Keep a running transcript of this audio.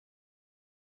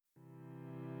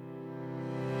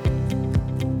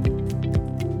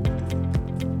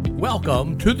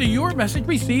Welcome to the Your Message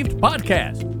Received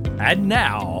podcast. And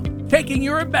now, taking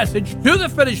your message to the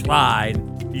finish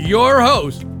line, your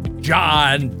host,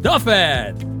 John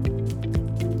Duffin.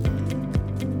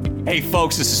 Hey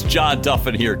folks, this is John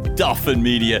Duffin here, Duffin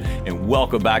Media, and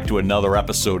welcome back to another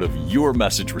episode of Your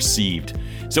Message Received.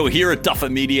 So here at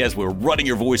Duffin Media, as we're running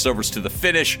your voiceovers to the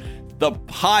finish, the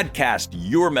podcast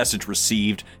Your Message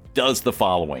Received does the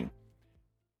following.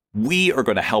 We are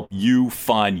going to help you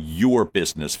find your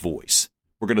business voice.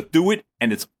 We're going to do it,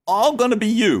 and it's all going to be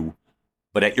you,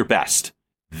 but at your best.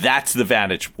 That's the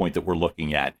vantage point that we're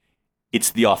looking at. It's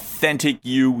the authentic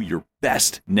you, your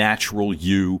best natural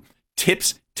you.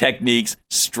 Tips, techniques,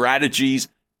 strategies,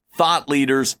 thought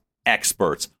leaders,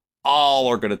 experts, all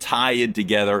are going to tie in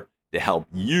together to help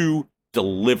you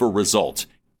deliver results.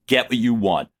 Get what you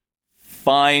want.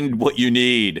 Find what you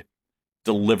need.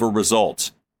 Deliver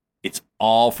results. It's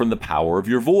all from the power of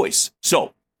your voice.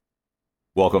 So,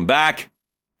 welcome back.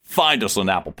 Find us on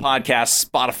Apple Podcasts,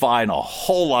 Spotify, and a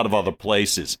whole lot of other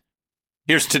places.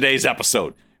 Here's today's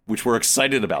episode, which we're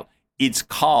excited about. It's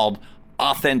called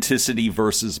Authenticity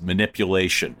versus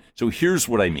Manipulation. So here's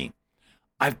what I mean.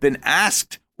 I've been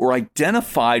asked or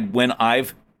identified when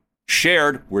I've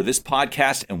shared where this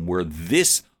podcast and where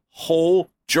this whole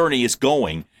journey is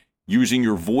going, using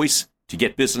your voice to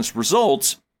get business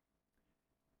results.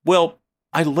 Well,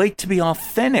 I like to be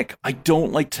authentic. I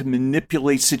don't like to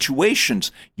manipulate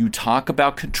situations. You talk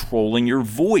about controlling your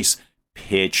voice,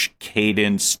 pitch,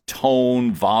 cadence,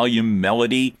 tone, volume,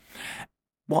 melody.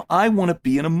 Well, I want to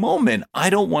be in a moment. I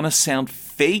don't want to sound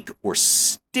fake or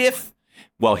stiff.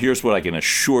 Well, here's what I can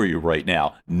assure you right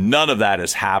now. None of that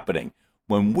is happening.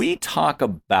 When we talk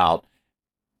about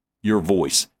your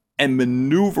voice and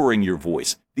maneuvering your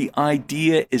voice, the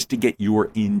idea is to get your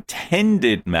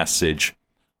intended message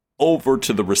over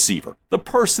to the receiver, the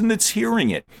person that's hearing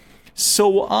it.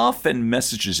 So often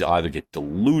messages either get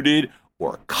diluted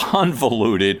or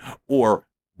convoluted or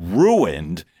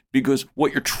ruined because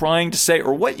what you're trying to say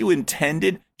or what you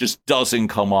intended just doesn't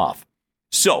come off.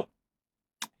 So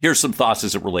here's some thoughts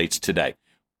as it relates today.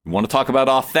 You want to talk about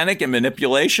authentic and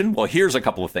manipulation? Well, here's a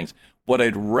couple of things. What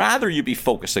I'd rather you be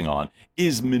focusing on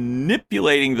is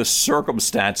manipulating the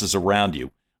circumstances around you.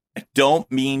 I don't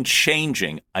mean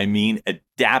changing. I mean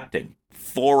adapting.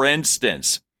 For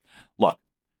instance, look,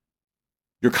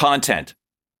 your content,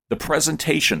 the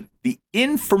presentation, the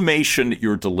information that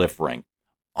you're delivering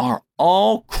are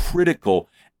all critical,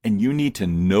 and you need to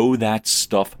know that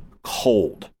stuff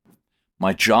cold.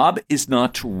 My job is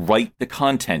not to write the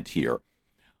content here.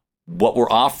 What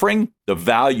we're offering, the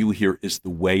value here is the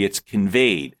way it's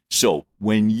conveyed. So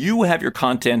when you have your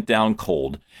content down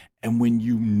cold, and when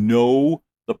you know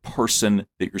the person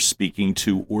that you're speaking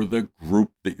to or the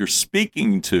group that you're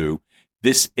speaking to,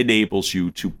 this enables you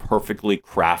to perfectly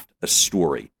craft a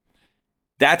story.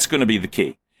 That's going to be the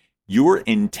key. Your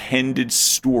intended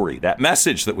story, that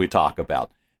message that we talk about,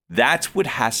 that's what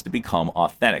has to become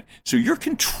authentic. So you're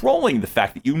controlling the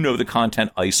fact that you know the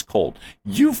content ice cold.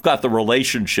 You've got the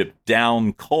relationship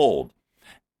down cold.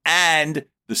 And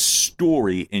the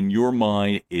story in your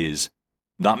mind is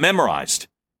not memorized,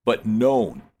 but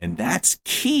known. And that's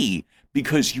key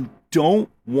because you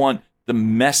don't want the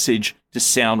message to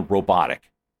sound robotic.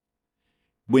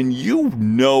 When you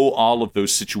know all of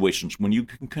those situations, when you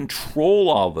can control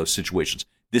all of those situations,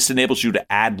 this enables you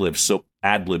to ad-lib so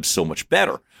much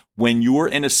better. When you're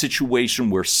in a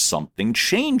situation where something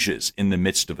changes in the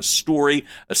midst of a story,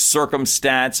 a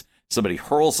circumstance, somebody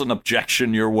hurls an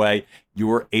objection your way,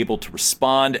 you're able to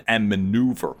respond and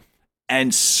maneuver.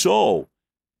 And so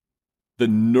the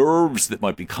nerves that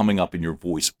might be coming up in your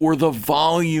voice or the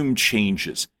volume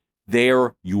changes,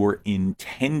 they're your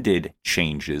intended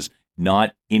changes,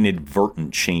 not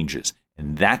inadvertent changes.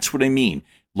 And that's what I mean.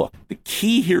 Look, the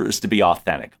key here is to be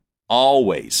authentic,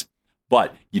 always.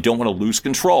 But you don't want to lose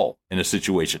control in a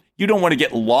situation. You don't want to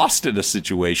get lost in a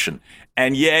situation.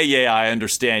 And yeah, I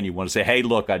understand. You want to say, hey,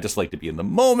 look, I just like to be in the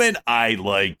moment. I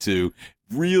like to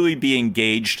really be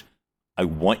engaged. I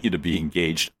want you to be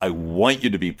engaged. I want you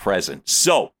to be present.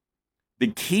 So the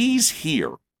keys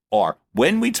here are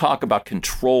when we talk about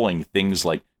controlling things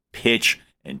like pitch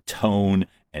and tone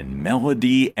and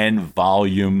melody and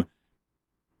volume,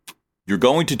 you're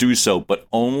going to do so, but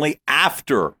only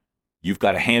after you've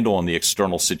got a handle on the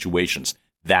external situations.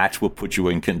 That's what puts you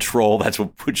in control. That's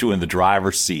what puts you in the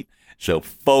driver's seat. So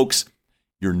folks,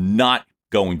 you're not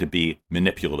going to be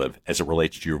manipulative as it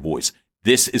relates to your voice.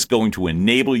 This is going to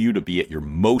enable you to be at your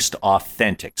most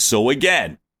authentic. So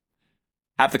again,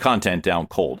 have the content down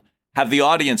cold. Have the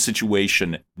audience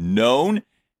situation known.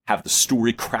 have the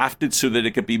story crafted so that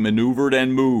it could be maneuvered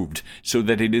and moved so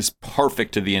that it is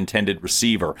perfect to the intended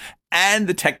receiver. And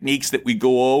the techniques that we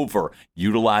go over,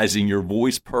 utilizing your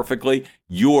voice perfectly,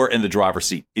 you're in the driver's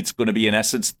seat. It's going to be, in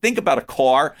essence, think about a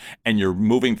car and you're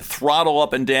moving the throttle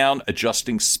up and down,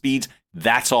 adjusting speeds.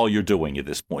 That's all you're doing at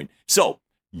this point. So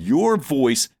your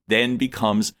voice then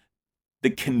becomes the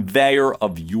conveyor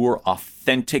of your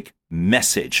authentic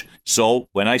message. So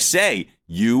when I say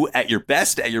you at your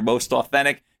best, at your most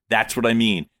authentic, that's what I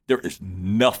mean. There is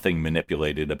nothing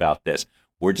manipulated about this.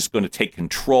 We're just going to take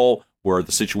control where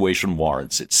the situation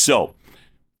warrants it. So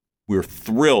we're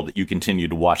thrilled that you continue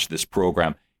to watch this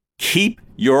program. Keep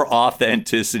your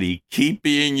authenticity. Keep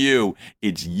being you.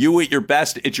 It's you at your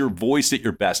best. It's your voice at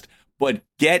your best. But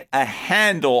get a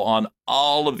handle on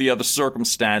all of the other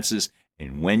circumstances.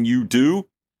 And when you do,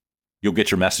 you'll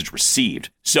get your message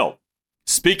received. So,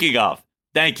 speaking of,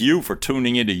 thank you for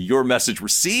tuning into Your Message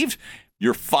Received.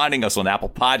 You're finding us on Apple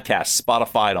Podcasts,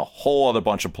 Spotify, and a whole other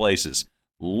bunch of places.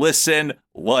 Listen,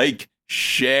 like,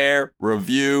 share,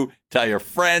 review, tell your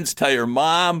friends, tell your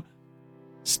mom.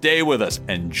 Stay with us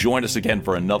and join us again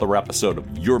for another episode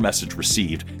of Your Message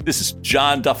Received. This is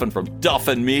John Duffin from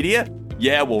Duffin Media.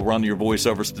 Yeah, we'll run your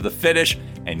voiceovers to the finish,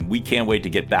 and we can't wait to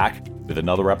get back with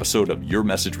another episode of Your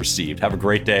Message Received. Have a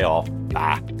great day, all.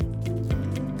 Bye.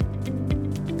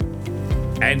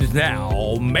 And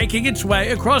now, making its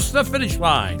way across the finish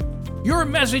line, Your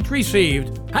Message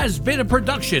Received has been a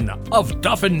production of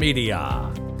Duffin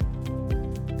Media.